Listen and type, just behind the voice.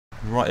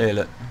Right here,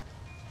 look.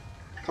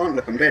 Can't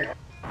look, I'm dead.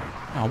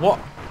 Oh, what?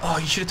 Oh,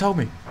 you should have told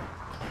me.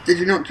 Did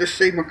you not just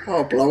see my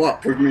car blow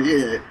up with me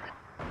in it?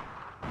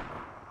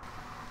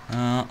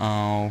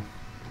 Uh-oh.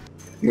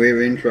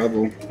 We're in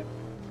trouble.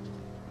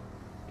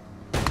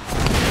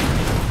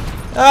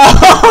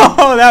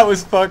 Oh, that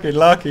was fucking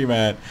lucky,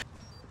 man.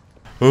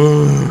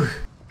 Ooh.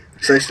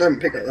 So still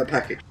haven't picked up that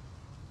package.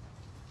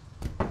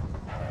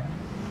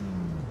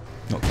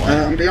 Not quite.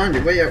 I'm behind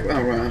you. Where you at?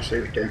 Oh, right, I see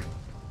what you're doing.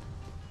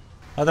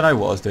 I don't know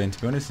what I was doing,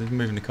 to be honest. I was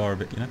moving the car a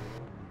bit, you know.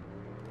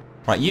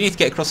 Right, you need to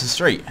get across the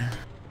street.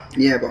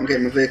 Yeah, but I'm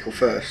getting my vehicle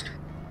first.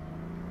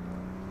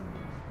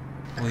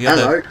 Well, the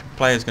other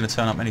player's going to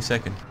turn up any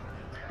second.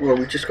 Well,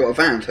 we just got a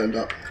van turned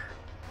up.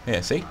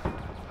 Yeah, see?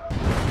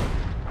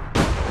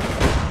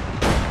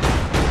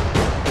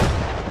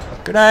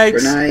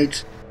 Grenades!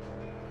 Grenades.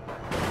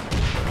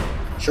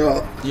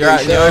 Shot. You're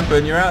out in the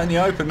open, you're out in the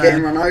open, man.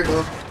 Getting run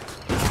over.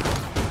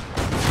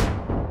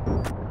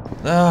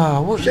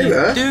 Ah, what are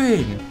you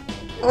doing?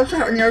 I was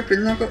out in the open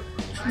and I got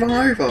run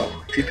over.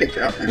 She picked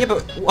it up now. Yeah,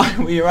 but why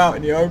were you out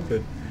in the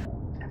open?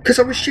 Because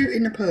I was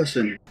shooting the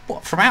person.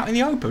 What, from out in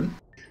the open?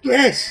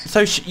 Yes.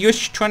 So you're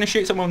trying to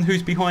shoot someone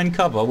who's behind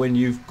cover when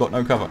you've got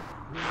no cover?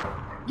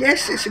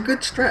 Yes, it's a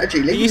good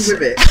strategy. Leave me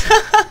with it.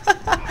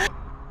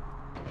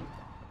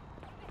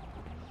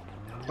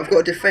 I've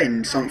got to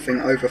defend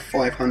something over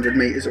 500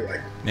 metres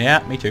away. Yeah,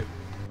 me too.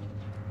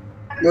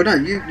 Well, no,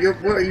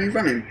 where are you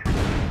running?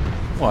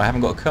 Well, I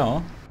haven't got a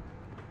car.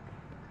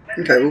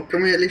 Okay, well,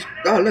 can we at least...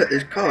 Oh, look,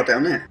 there's a car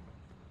down there.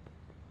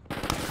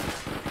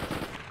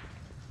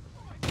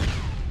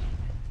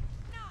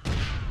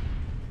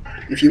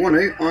 If you want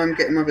to, I'm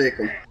getting my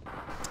vehicle.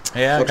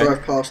 Yeah, I'll okay.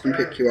 drive past and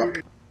pick you up.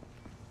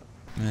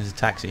 There's a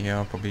taxi here,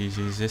 I'll probably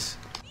use this.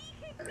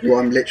 Well,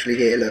 I'm literally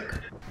here,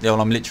 look. Yeah,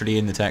 well, I'm literally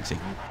in the taxi.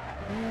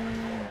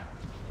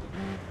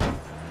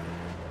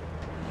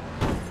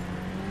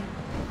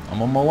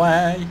 I'm on my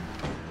way.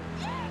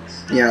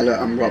 Yeah, look,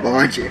 I'm right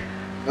behind you.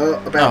 Oh,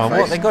 about face.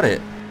 What? They got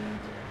it?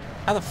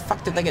 How the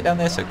fuck did they get down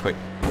there so quick?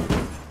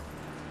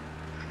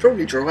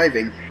 Probably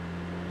driving.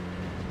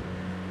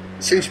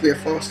 It seems to be a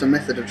faster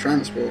method of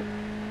transport.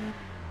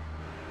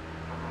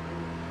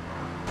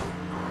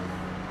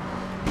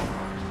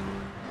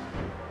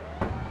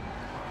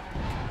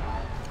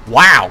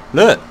 Wow,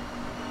 look!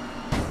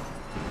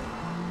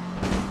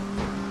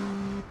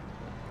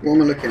 What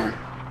am I looking at?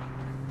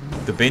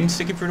 The bin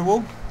sticking through the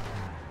wall?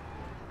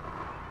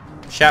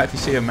 Shout if you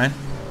see him, man.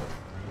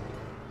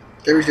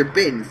 There is a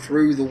bin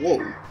through the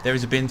wall. There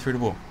is a bin through the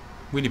wall.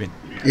 Wheelie bin.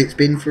 It's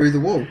been through the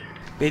wall.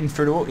 Bin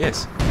through the wall,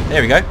 yes.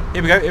 There we go.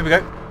 Here we go, here we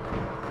go.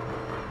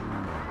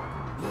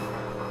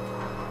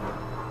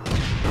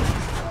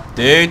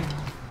 Dude.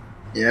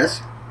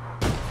 Yes?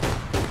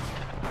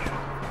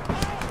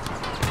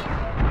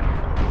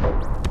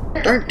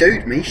 Don't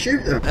dude me,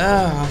 shoot them.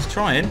 I was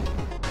trying.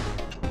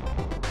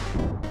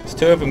 There's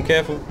two of them,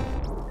 careful.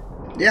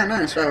 Yeah, no,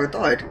 that's how I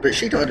died, but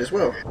she died as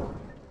well.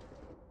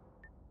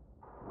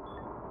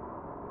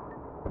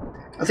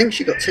 I think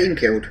she got team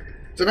killed,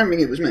 so I don't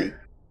think it was me.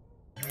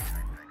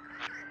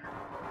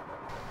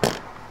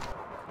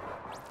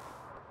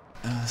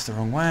 That's the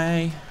wrong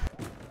way.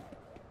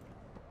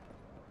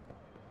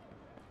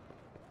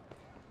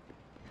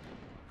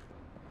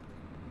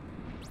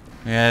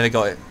 Yeah, they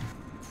got it.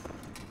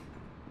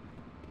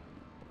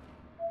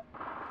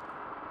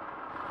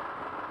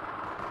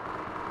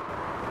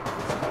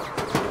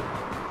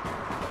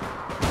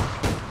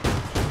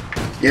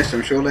 Yes,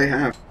 I'm sure they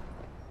have.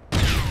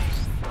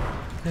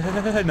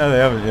 No, they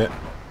haven't yet.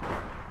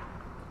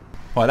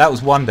 Right, that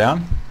was one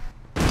down.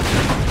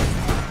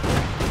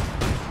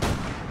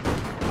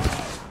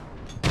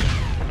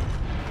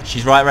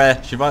 She's right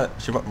there. She's right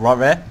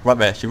there. Right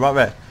there. She's right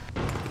there.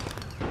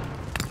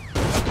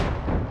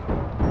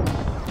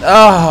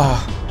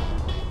 Ah!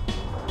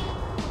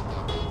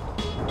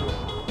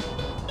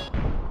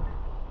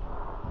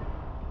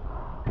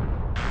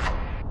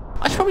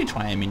 I should probably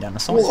try aiming down the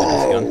sights with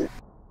this gun.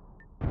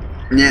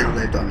 Now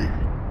they've done it.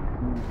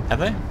 Have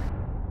they?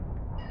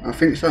 I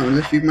think so,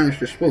 unless you've managed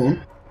to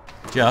spawn.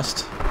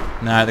 Just.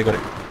 No, they got it.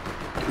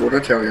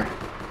 What'd I tell you?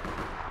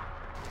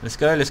 Let's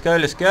go, let's go,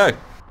 let's go.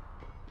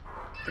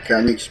 Okay,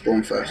 I need to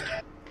spawn first.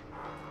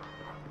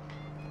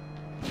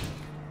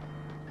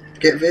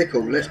 Get a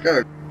vehicle, let's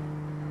go.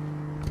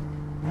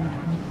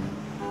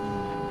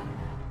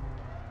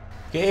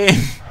 Get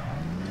in.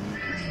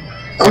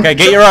 Okay,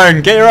 get your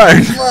own, get your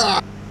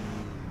own.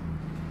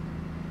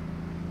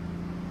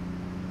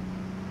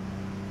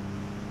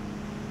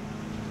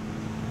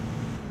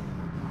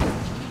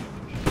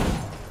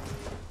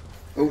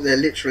 Oh, they're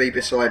literally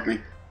beside me.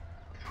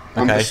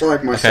 I'm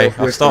beside myself.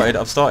 Okay,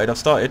 I've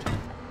started.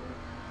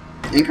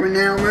 Incoming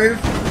now, move.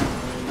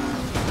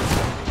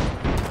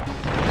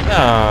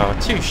 Oh,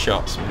 2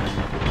 shots, man.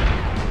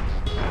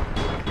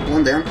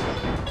 One down.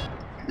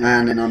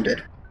 And then I'm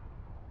dead.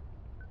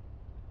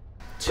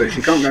 But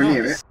she can't go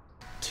near it.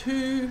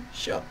 2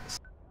 shots.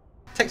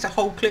 Takes a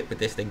whole clip with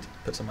this thing to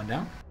put someone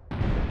down.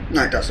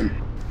 No, it doesn't.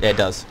 Yeah, it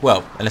does.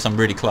 Well, unless I'm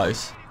really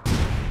close.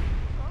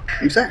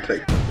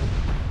 Exactly.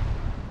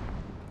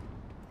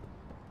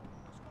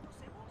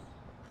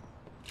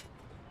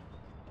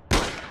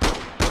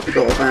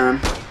 fan.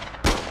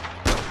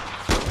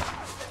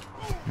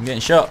 I'm getting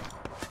shot.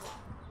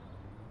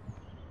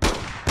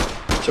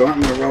 So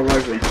I'm going to roll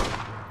over him.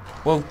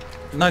 Well,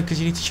 no, because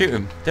you need to shoot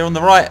them. They're on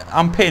the right.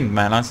 I'm pinned,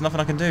 man. There's nothing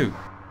I can do.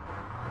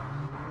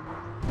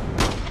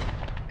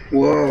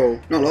 Whoa,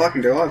 not like I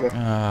can do either.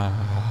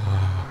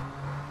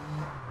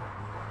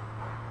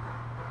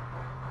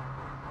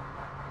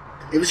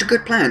 It was a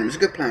good plan, it was a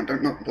good plan,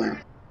 don't knock the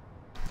plan.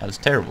 That was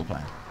a terrible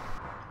plan.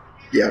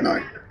 Yeah, I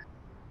know.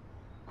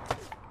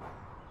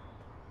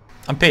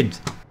 I'm pinned.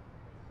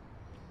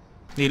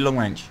 Need long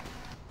range.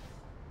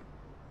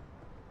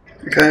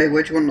 Okay,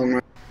 where do you want long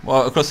range?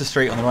 Well, across the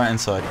street on the right hand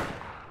side.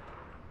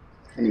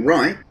 On the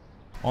right?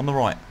 On the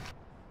right.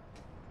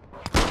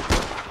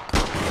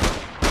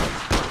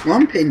 Well,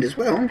 I'm pinned as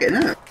well, I'm getting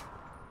hurt.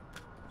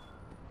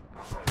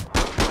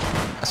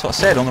 That's what I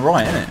said, on the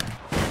right, isn't it?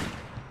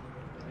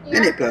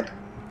 Innit, blood?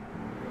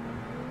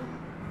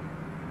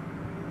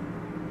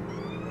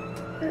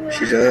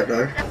 She's hurt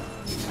though.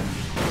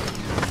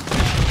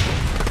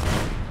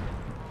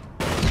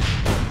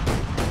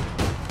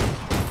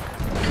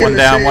 One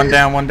down, one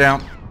down, one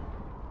down.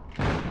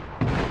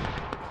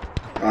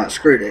 Alright,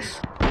 screw this.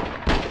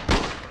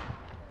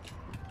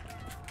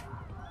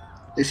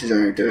 This is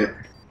how I do it.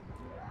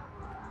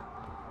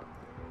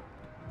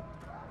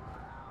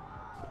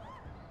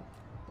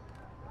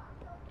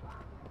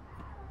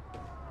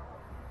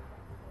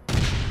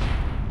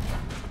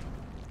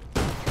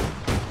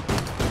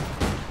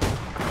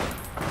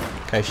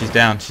 Okay, she's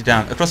down, she's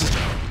down. Across the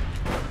street.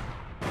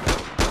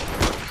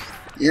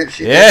 Yep,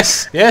 she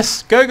Yes,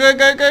 yes. Go, go,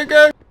 go, go,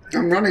 go.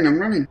 I'm running, I'm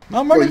running.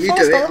 I'm Well, running you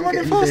faster, do it, I'm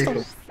running getting the faster.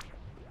 vehicle.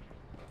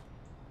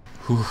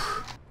 Whew.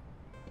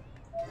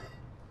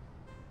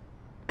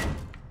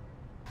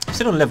 I'm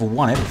still on level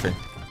 1, everything.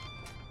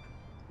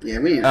 Yeah,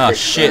 we need to Oh fix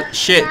shit, that.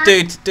 shit,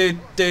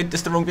 dude,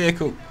 that's the wrong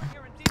vehicle.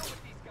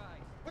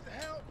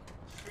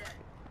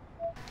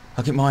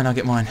 I'll get mine, I'll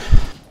get mine.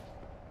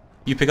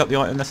 You pick up the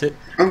item, that's it.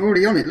 I'm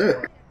already on it,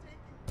 look.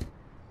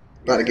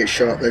 About to get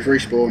shot, they've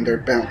respawned, they're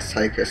about to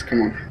take us,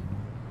 come on.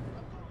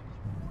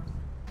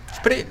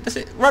 Put it, that's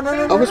it. Run, run,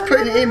 run. I was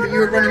putting it in, but you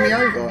were running me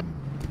over.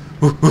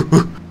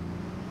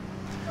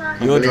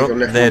 Your drop,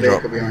 their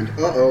drop. Behind.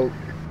 Uh-oh.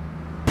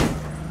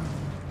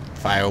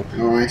 Fail.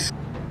 Nice.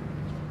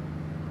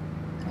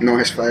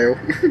 Nice fail.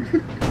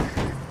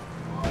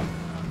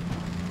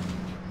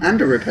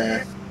 And a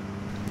repair.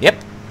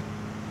 Yep.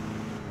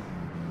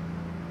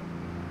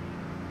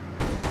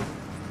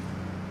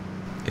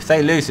 If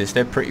they lose this,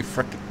 they're pretty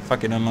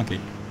fucking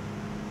unlucky.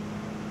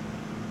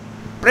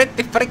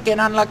 Pretty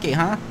freaking unlucky,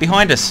 huh?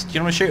 Behind us. Do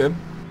you want to shoot him?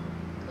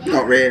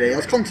 Not really, I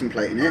was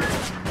contemplating it.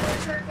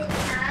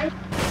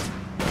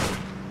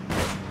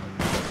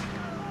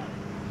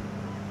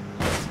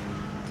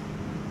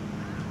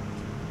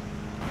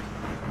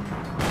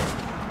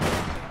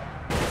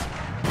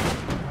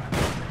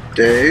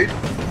 Dude.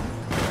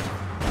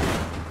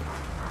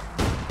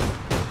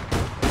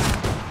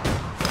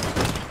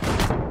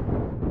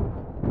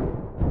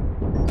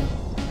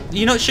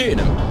 You're not shooting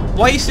him?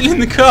 Why are you still in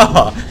the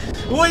car?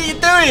 What are you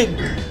doing?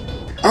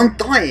 I'm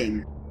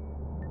dying.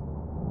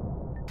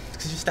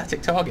 Because you're a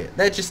static target.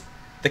 They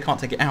can't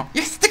take it out.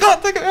 Yes, they can't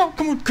take it out.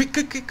 Come on, quick,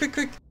 quick, quick, quick,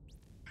 quick.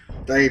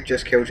 They've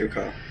just killed your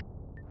car.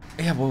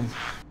 Yeah, well.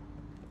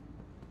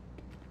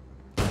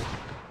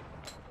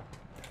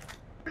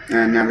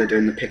 And now they're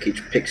doing the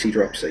pixie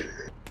dropsy.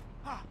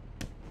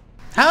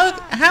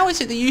 How is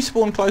it that you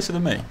spawn closer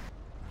than me?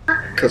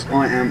 Because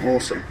I am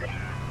awesome.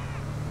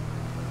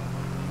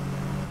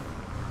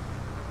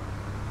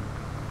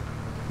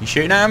 You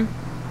shooting at him?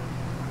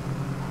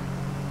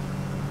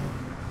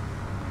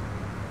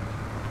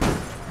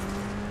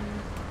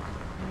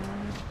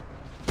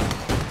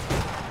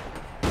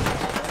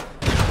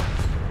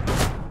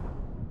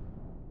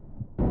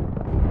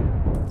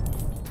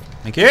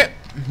 Thank you.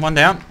 One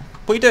down.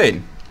 What are you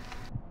doing?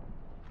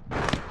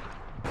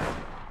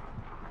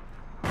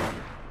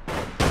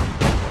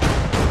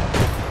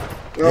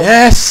 Well,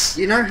 yes!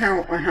 You know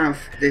how I have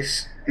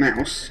this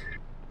mouse?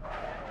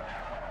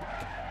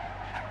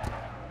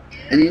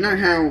 And you know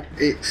how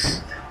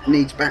it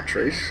needs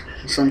batteries?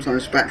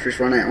 Sometimes batteries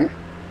run out.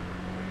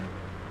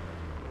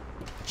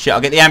 Shit, I'll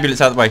get the ambulance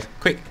out of the way.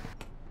 Quick.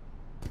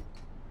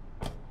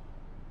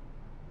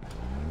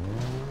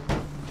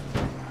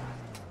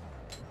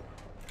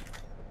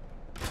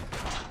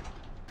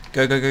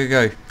 Go, go, go,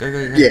 go. Go,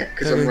 go, go. Yeah,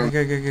 because go, I'm go, running.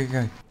 go, go, go,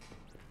 go.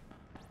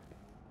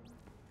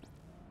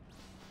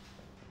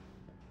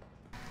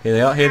 Here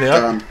they are, here they are.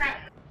 Done.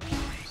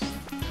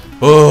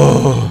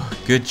 Oh,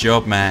 good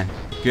job, man.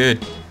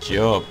 Good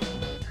job.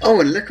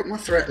 Oh, and look at my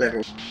threat level.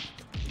 It's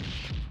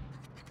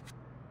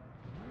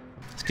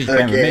because you're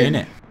playing with me,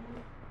 Again. innit?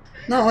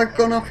 No, I've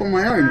gone up on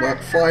my own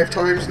like 5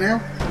 times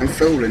now. I'm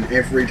falling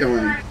every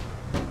time.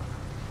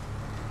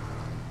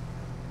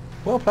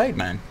 Well played,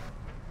 man.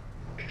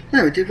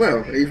 No, it did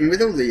well, even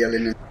with all the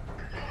yelling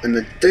and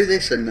the do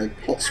this and the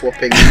hot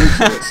swapping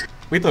and all sorts.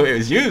 We thought it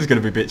was you who was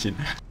going to be bitching.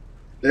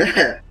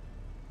 Yeah.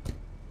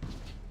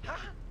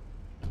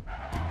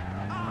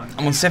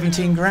 I'm on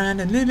 17 grand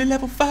and nearly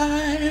level 5.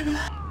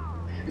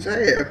 Is that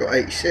it? I've got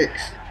 86.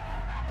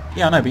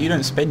 Yeah, I know, but you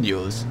don't spend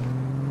yours.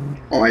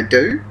 Oh, I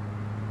do?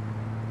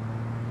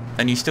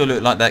 And you still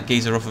look like that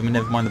geezer off of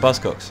Nevermind the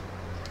Buzzcocks.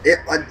 Yeah,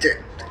 I do.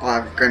 I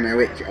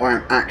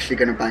am actually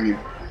gonna bang him.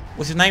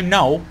 What's his name?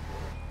 Noel?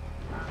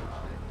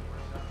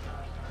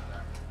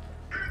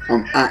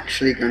 I'm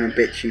actually gonna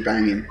bitchy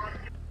bang him.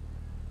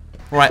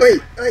 Right.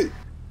 Wait.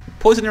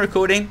 Pausing the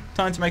recording.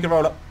 Time to make a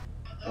roll up.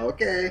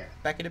 Okay.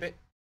 Back in a bit.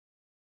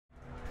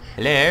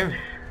 Hello.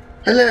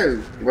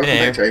 Hello. Welcome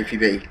Hello. back to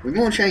APB with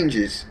more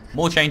changes.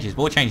 More changes.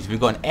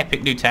 We've got an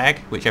epic new tag,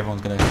 which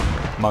everyone's going to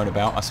moan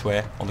about, I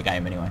swear, on the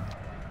game anyway.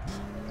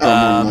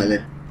 Oh,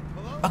 my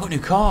I got a new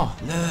car.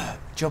 Look,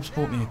 Jobs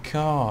bought me a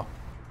car.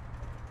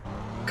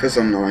 Because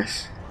I'm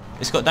nice.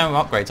 It's got no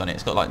upgrades on it.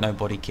 It's got like no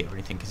body kit or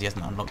anything because he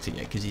hasn't unlocked it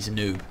yet because he's a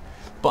noob.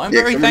 But I'm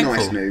very I'm thankful. a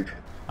nice noob.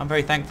 I'm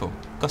very thankful.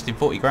 Cost him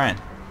 40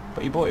 grand,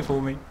 but he bought it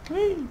for me.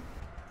 Whee!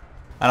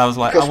 And I was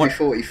like, It cost me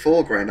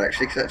 44 grand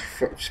actually, because I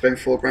had to spend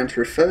 4 grand to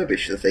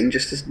refurbish the thing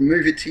just to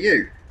move it to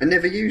you. I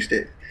never used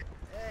it.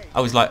 I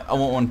was like, I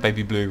want one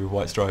baby blue with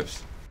white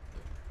stripes.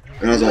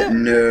 And I was like,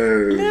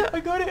 no. Yeah, I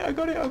got it. I'm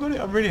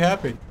really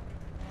happy.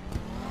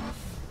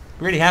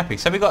 Really happy.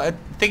 So we got a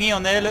thingy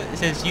on there. Look, it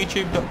says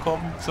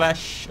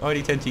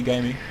youtube.com/ID10T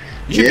gaming.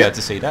 You should be able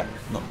to see that.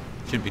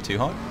 Shouldn't be too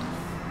hard.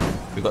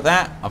 We got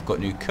that. I've got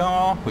a new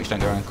car, which don't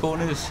go around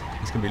corners.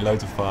 It's gonna be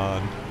loads of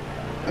fun.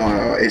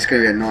 Oh, it's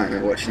going to be a nightmare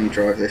watching you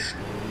drive this.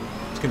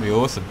 It's gonna be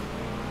awesome.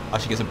 I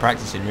should get some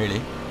practice in,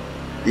 really.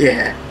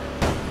 Yeah.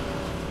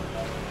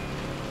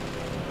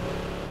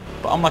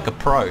 But I'm like a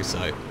pro,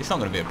 so it's not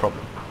gonna be a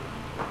problem.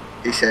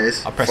 He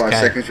says, I press 5 K.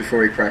 seconds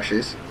before he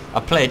crashes. I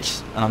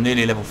pledged, and I'm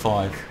nearly level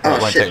 5. Oh it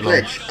won't shit, take long.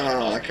 pledge.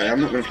 Oh, okay,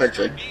 I'm not going to pledge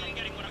then.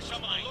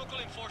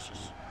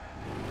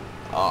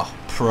 Oh,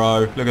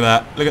 pro. Look at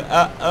that. Look at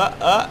that.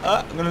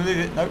 I'm gonna lose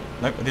it. Nope,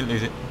 I didn't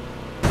lose it.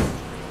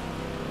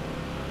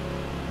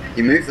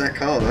 You moved that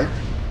car though.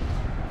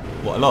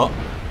 What, a lot?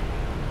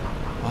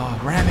 Oh,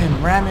 ram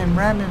him.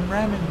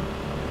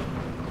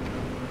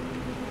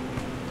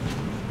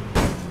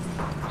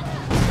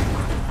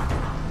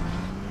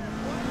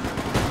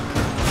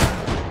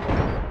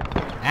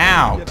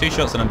 Ow! 2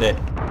 shots and I'm dead.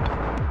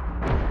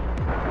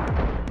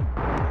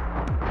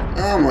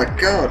 Oh my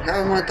god,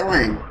 how am I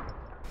dying?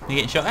 You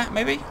getting shot at,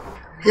 maybe?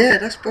 Yeah,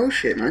 that's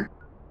bullshit, man.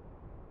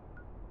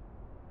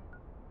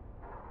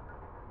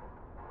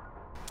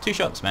 2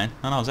 shots, man,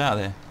 and I was out of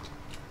there.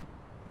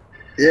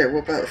 Yeah,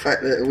 what about the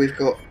fact that we've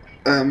got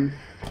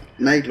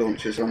nade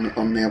launchers on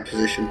our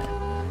position?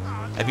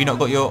 Have you not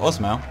got your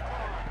Osmo?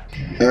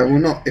 We're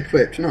not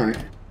equipped, no.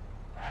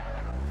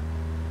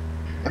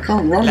 I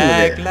can't run with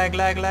it. Lag.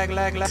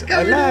 What's I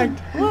going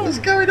lagged. on? What's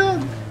going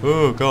on?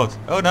 Oh god.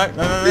 Oh no,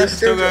 It's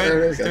still still going.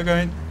 go. Still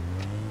going.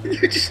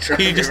 You're just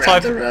driving you just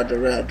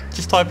around.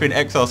 Just type in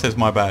XR says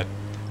my bad.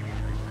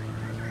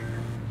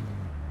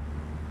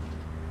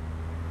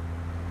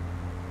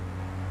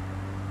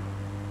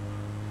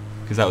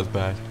 Because that was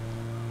bad.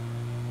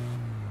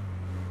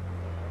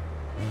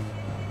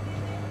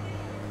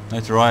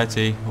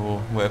 Notoriety or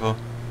whatever.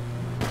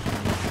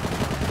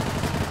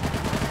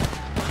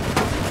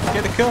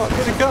 Get a car.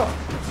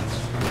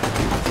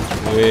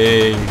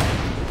 Whee.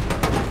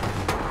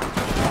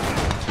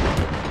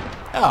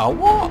 Oh,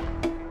 what?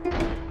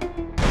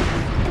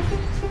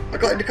 I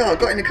got in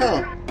the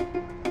car.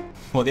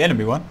 What, the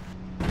enemy one?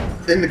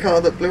 In the car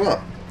that blew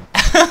up.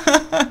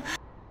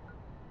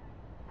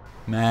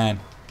 Man,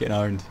 getting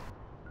owned.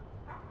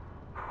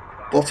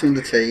 Bottom of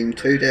the team,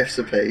 2 deaths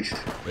apiece.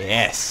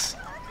 Yes.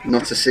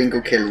 Not a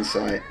single kill in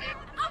sight.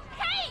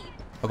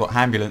 I got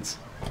ambulance.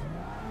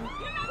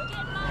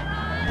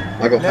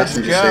 I got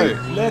passenger seat.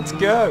 Let's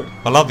go.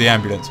 I love the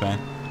ambulance, man.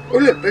 Oh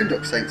look,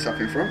 Boondock Saints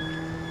up in front.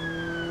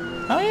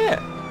 Oh yeah.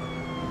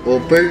 Or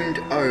Boond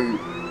O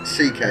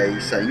CK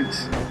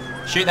Saints.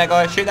 Shoot that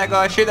guy.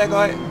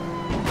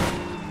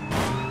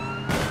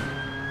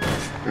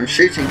 I'm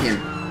shooting him.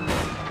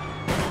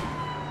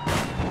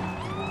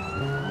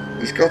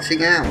 He's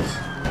gotting out.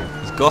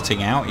 He's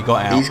gotting out. He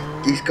got out.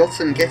 He's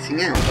gotten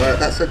getting out.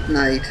 That's a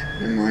nade.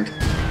 Never mind.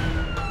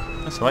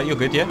 That's right. You're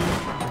good, yeah.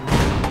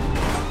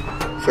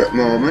 For a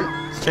moment.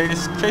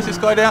 Let's chase this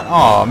guy down.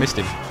 Oh, I missed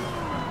him.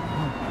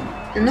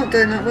 You're not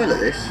doing that well at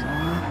this.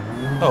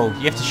 Oh,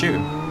 you have to shoot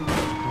him.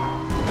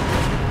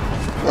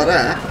 Like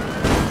that.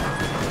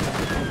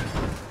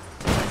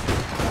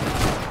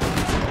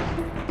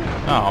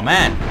 Oh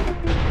man.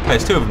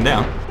 There's 2 of them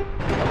down.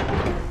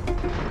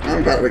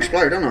 I'm about to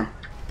explode, aren't I?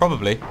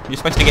 Probably. You're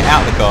supposed to get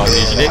out of the car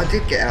usually. I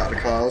did get out of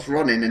the car. I was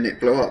running and it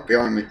blew up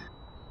behind me.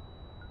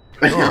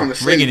 And now I'm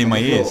asleep Ringing in on my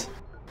the floor. ears.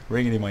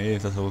 Ringing in my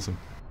ears. That's awesome.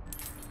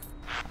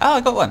 Oh,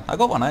 I got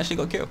one. I actually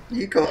got a kill.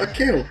 You got a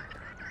kill.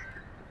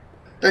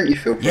 Don't you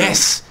feel proud?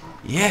 Yes.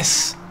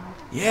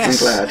 I'm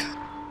glad.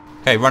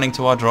 Okay, running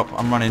to our drop.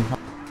 I'm running.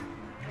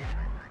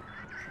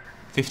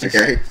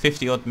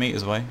 50 odd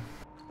meters away.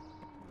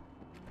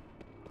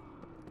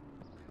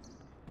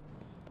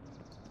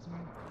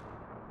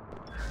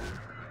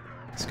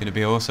 It's gonna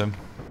be awesome.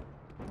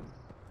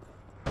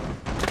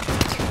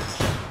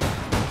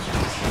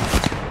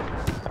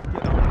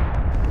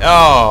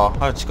 Oh,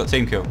 I just got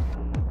team kill.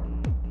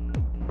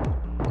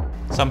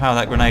 Somehow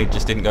that grenade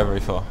just didn't go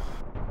very far.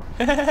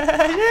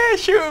 Yeah,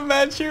 shoot him,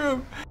 man, shoot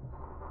him.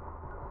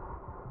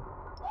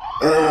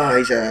 Oh,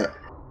 he's hurt.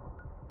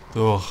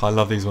 Oh, I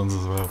love these ones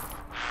as well.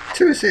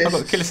 2 assists. I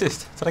got a kill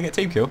assist. Did I get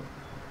team kill?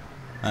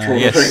 Probably.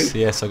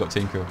 Yes, I got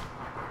team kill.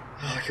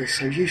 Oh, you're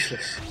so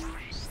useless.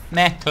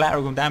 Nah,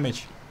 collateral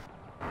damage.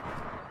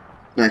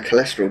 No,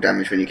 cholesterol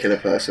damage when you kill a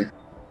person.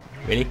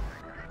 Really?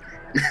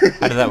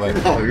 How did that work?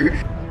 No,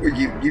 well,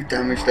 you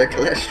damaged their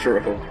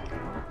cholesterol.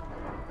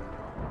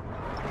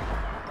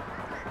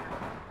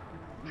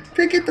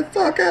 Pick it the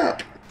fuck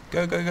up.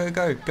 Go, go, go,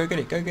 go. Go get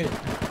it, go get it.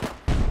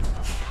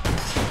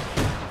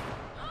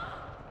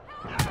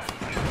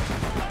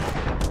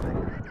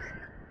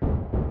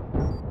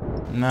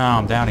 No,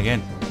 I'm down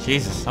again.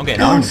 Jesus, I'm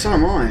getting Oh, owned. so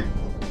am I.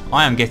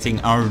 I am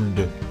getting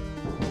owned.